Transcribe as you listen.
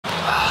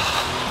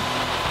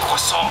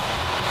croissant.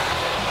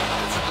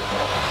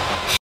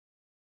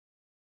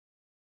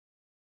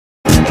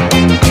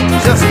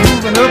 Just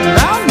moving up and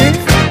down there.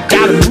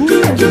 Gotta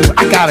move,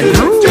 I gotta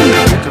groove.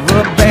 The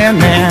rubber band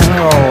man,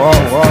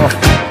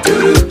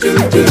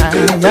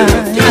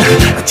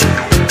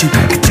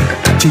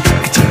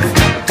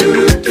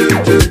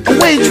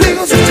 away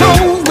triggers and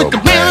toes with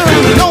the man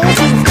around the nose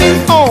and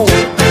oh.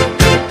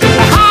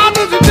 How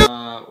did you do?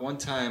 One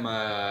time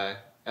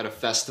at a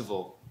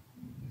festival,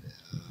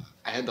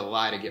 I had to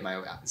lie to get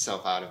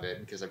myself out of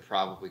it because I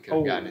probably could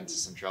have gotten into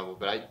some trouble.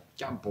 But I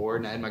got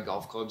bored and I had my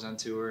golf clubs on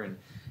tour and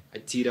I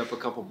teed up a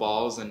couple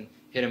balls and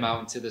hit them out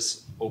into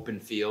this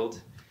open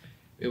field.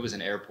 It was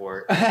an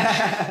airport.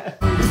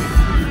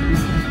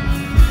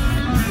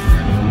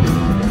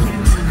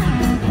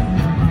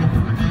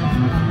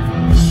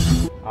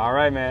 All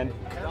right, man.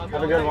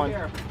 Have a good one.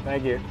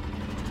 Thank you.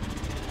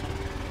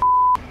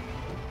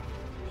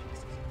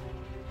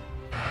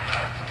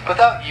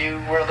 Without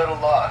you, we're a little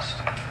lost.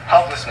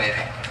 Helpless, maybe.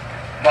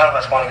 None of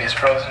us want to be as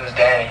frozen as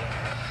Danny.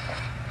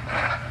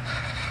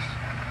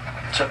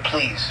 So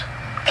please,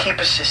 keep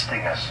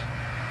assisting us.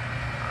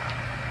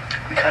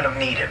 We kind of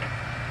need it.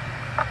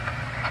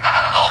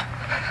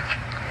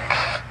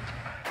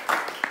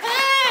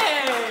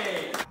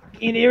 Hey!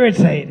 Getting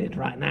irritated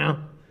right now.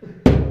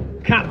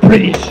 Can't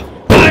British.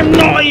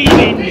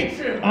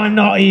 I'm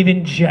not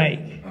even Jake.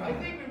 I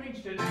think we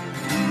reached it.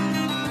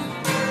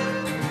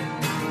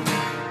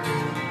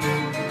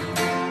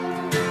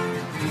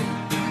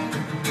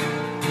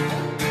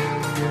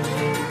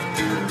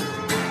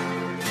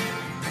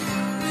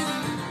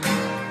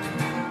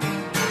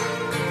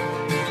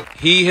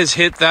 He has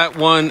hit that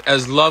one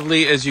as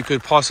lovely as you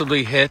could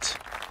possibly hit.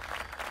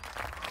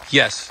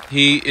 Yes,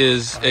 he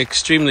is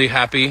extremely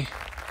happy,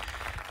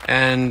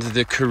 and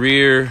the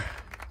career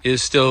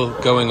is still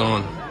going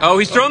on. Oh,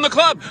 he's thrown the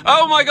club!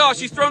 Oh my gosh,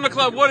 he's thrown the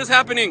club! What is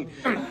happening?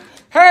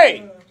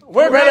 Hey,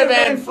 we're Greta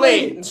Van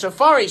Fleet, and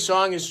Safari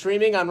Song is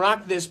streaming on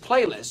Rock This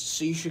playlist,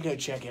 so you should go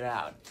check it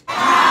out.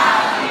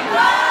 Happy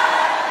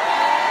birthday!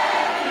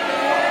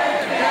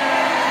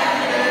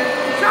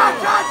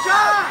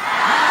 Cha-cha-cha!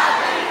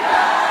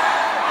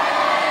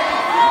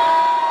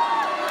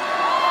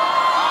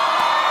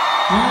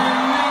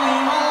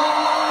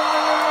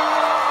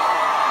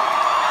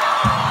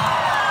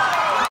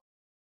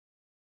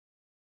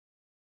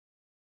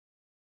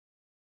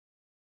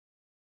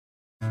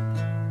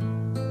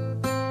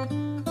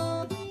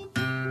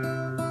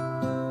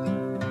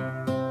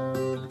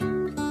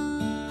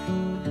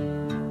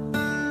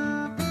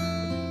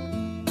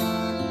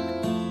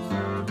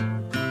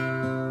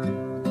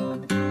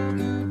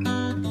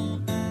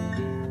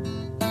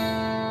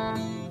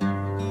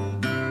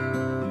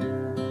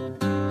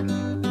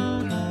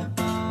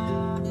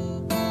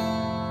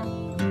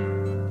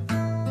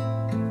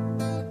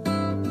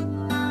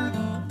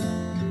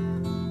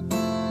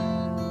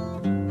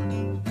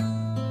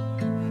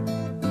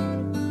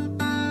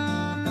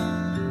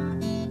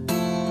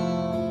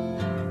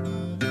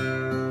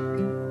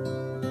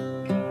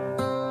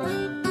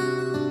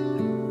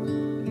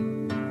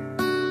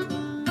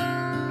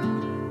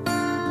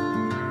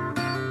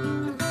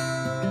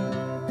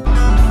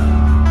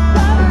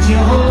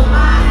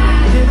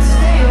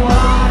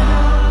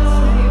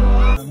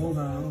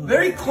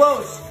 Very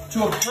close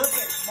to a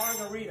perfect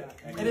margarita.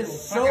 It is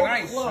so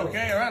ice, close.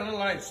 okay? All right, a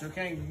little ice,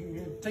 okay?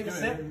 Take a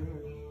sip.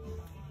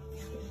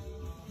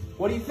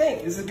 What do you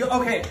think? Is it good?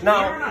 Okay,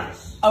 now,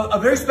 a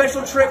very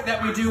special trick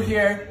that we do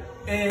here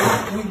is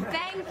we...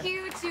 Thank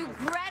you to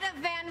Greta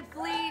Van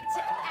Fleet,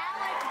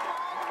 Alec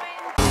Baldwin.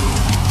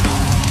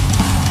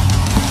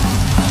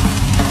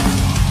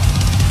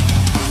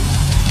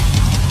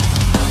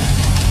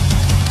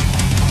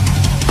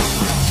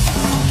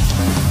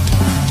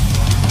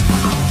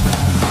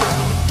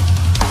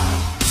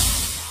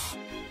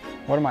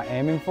 What am I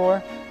aiming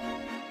for?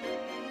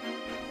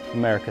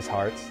 America's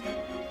hearts.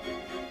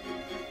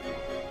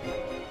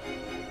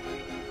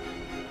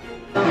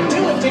 Do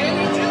it,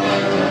 Danny, do it!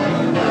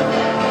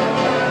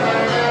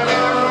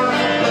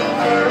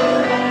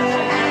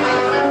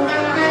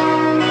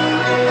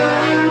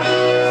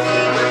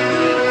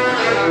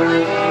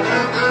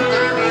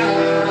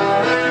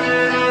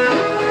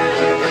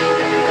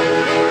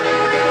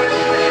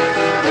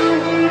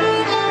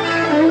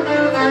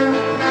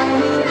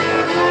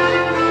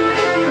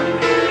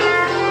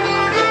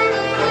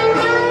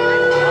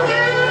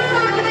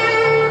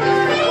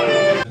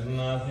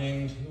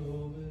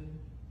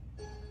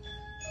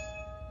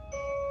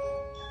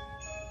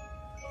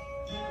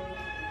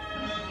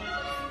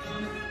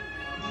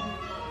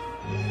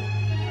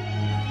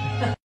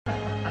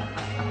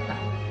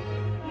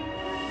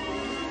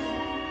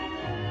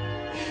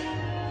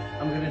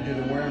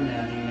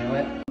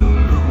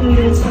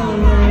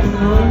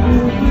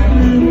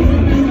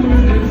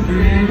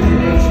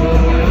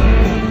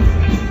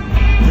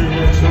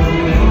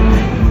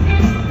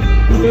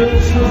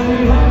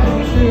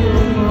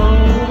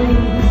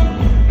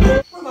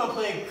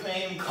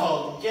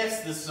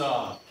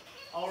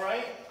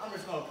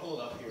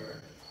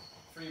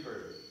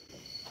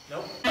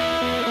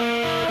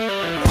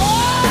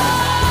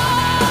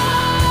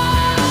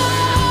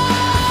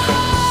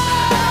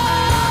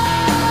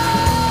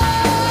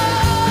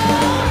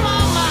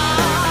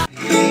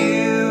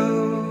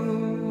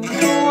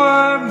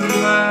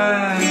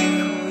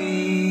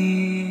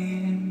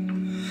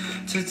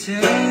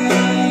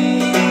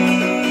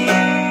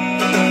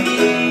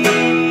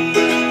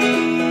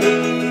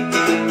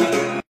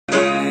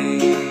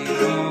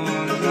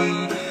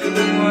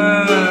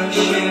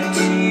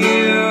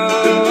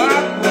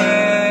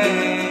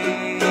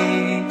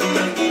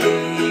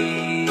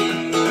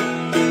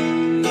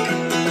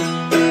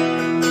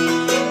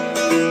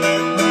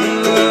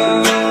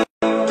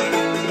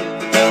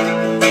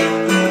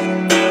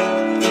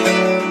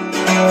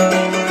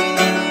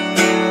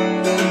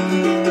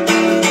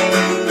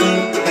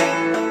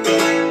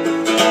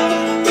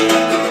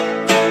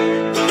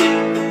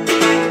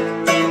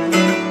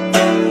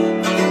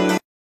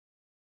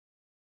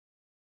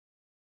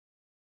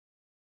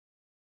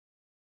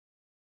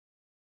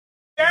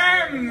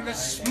 Damn the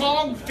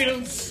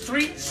smog-filled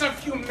streets of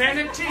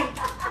humanity,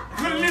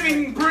 the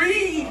living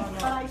breed.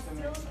 But I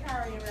still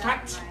carry around.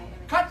 Cut,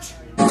 cut.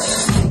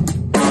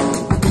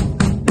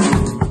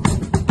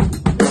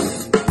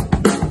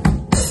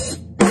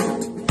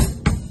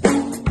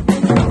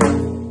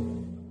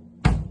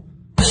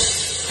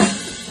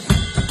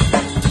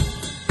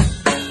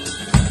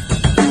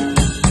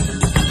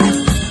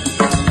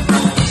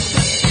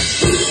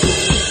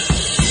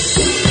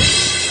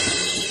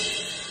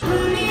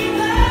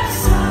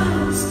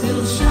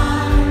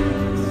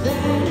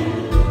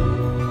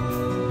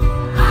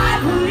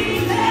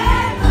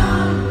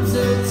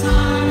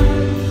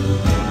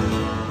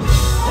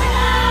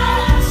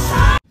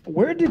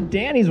 Where did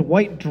Danny's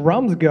white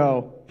drums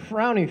go?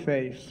 Frowny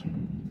face.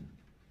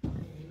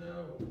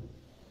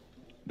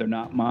 They're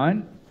not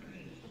mine.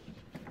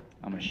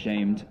 I'm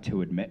ashamed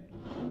to admit.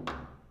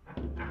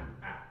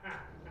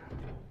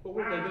 But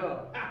where'd they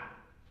go?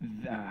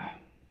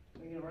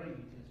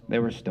 They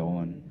were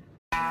stolen.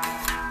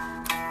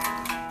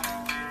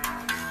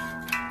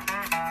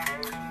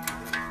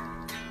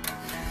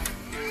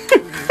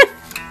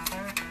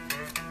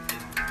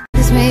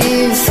 Me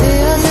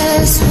feel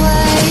this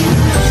way.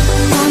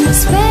 I'm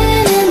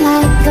spinning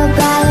like a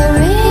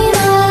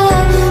ballerina.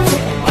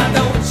 Why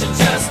don't you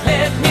just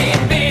let me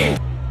be?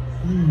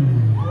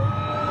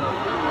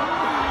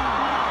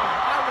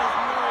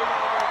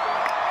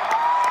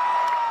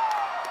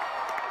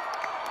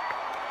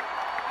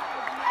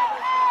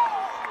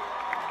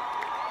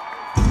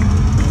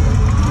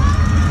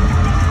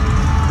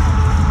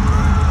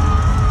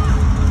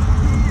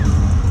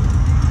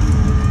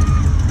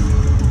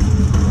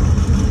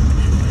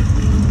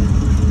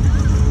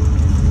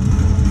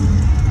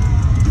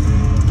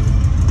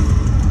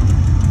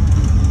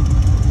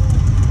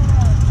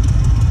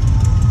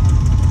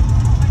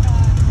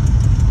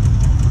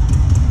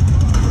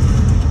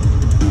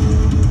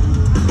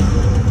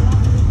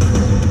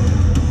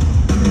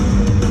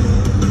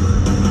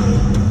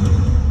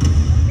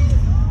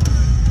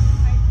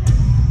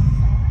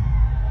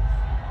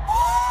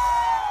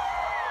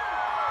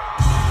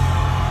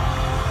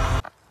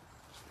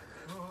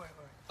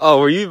 Oh,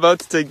 were you about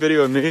to take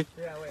video of me?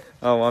 Yeah, wait.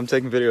 Oh, well, I'm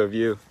taking video of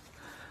you.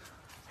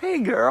 Hey,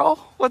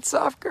 girl. What's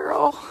up,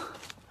 girl?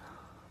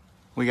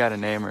 We gotta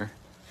name her.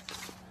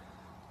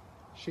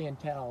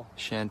 Chantel.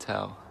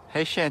 Chantel.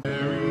 Hey,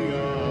 Chantel.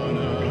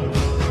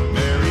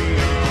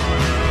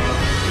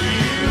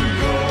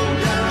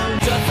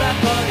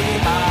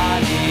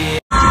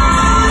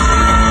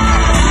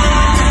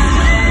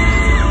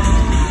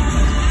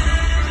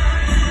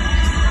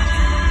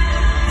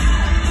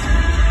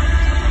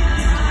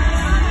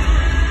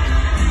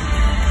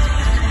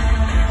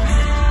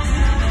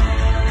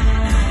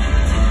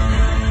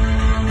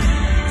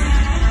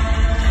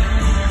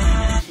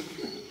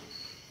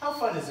 How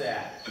fun is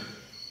that?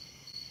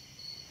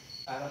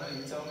 I don't know,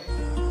 you tell me.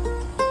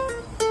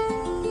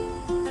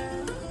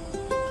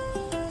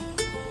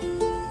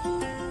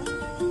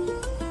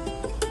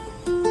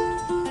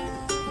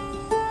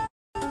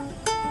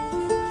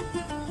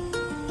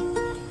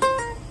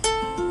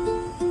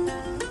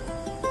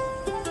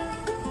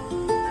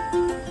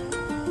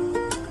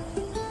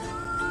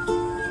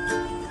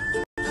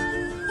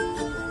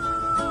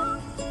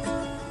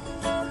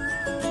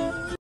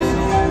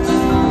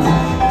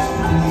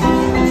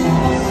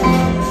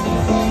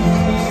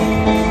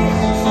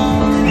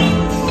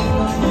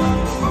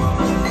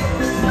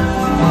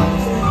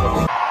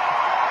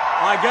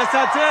 I guess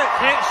that's it.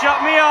 Can't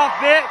shut me off,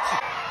 bitch.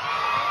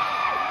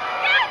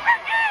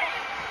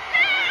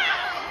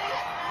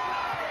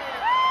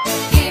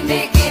 Give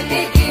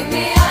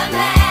me a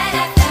man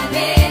after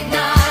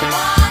midnight.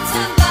 Want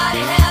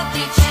somebody help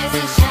me chase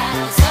the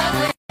shadows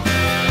of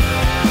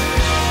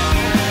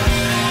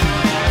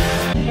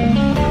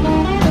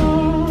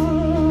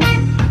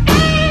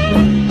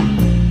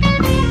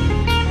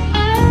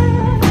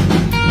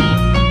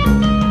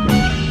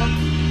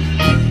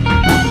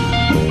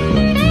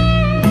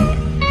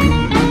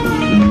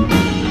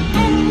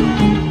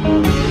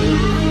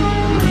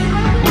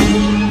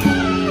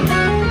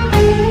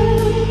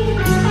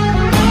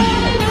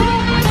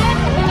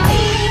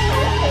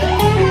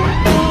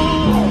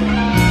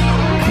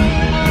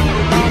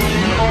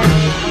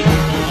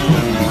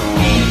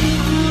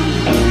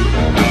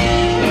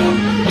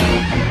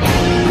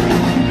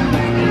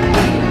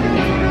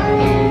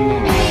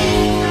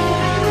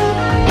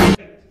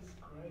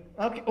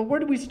But where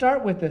do we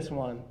start with this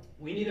one?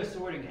 We need a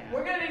sorting hat.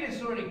 We're gonna need a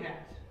sorting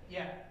hat.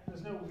 Yeah.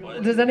 There's no.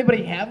 Does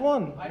anybody have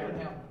one? I don't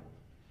have.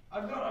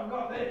 I've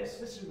got this.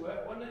 This would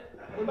work, wouldn't it?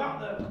 What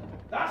about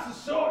that's the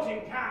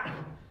sorting cap.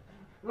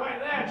 Right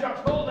there, Josh.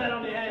 Hold that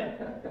on your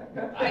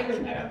head. I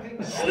don't think.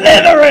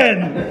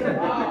 Slytherin!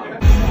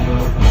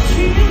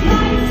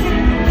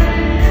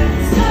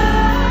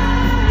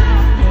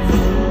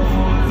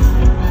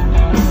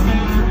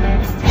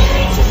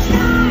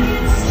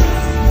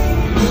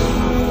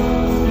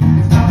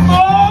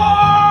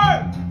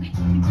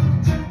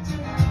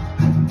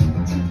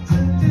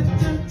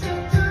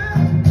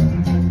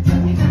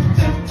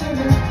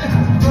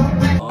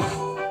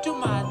 Tu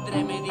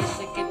madre me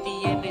dice que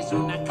tienes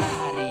una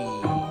cari.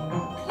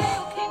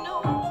 Creo que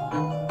no.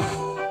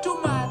 Tu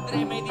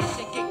madre me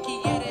dice que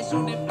quieres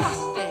un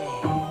empaste.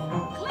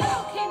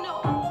 Creo que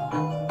no.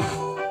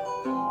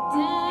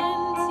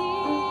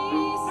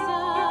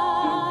 Dentista,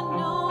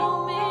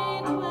 no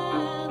me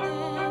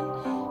duelen.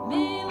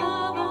 Me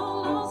lavo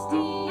los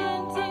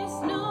dientes,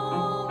 no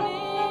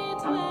me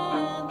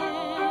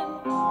duelen.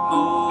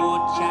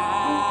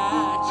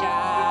 Muchacha,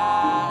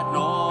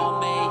 no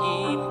me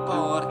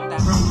importa.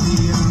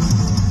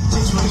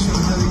 Situation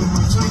I'm having in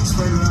my joint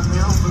straight right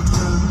now, but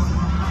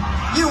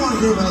you don't want to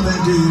hear about that,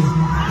 do you?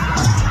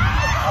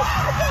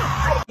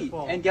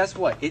 And guess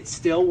what? It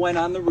still went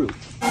on the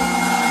roof.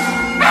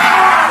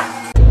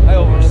 I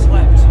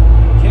overslept.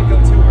 Can't go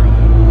too early.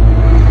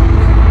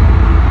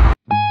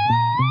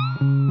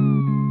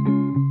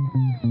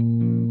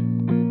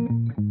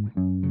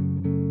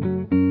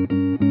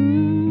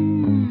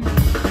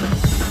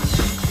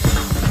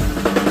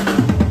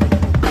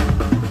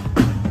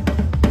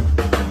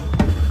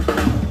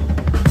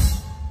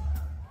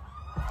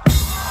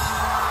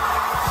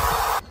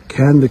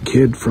 Can the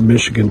kid from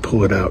Michigan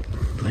pull it out?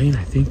 Blaine,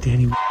 I think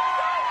Danny. You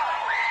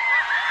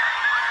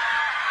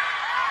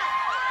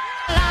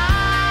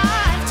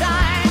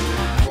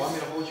want me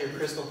to hold your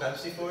crystal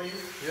Pepsi for you?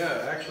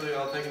 Yeah, actually,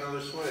 I'll take another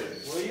swig.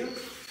 Will you?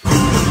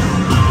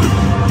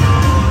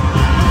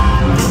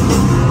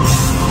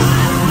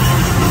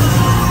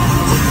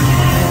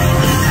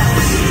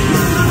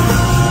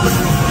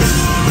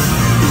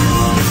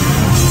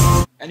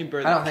 Any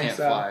bird I don't that think can't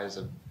so. fly is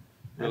a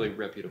really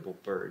reputable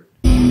bird.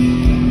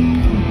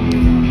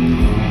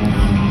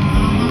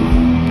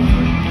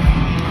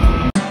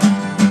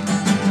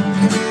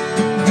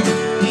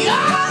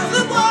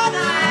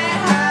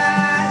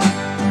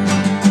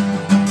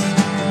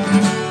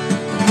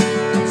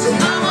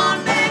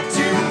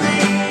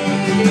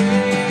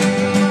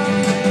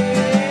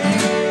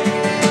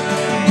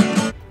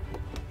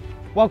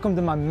 Welcome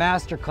to my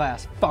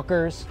masterclass,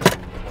 fuckers.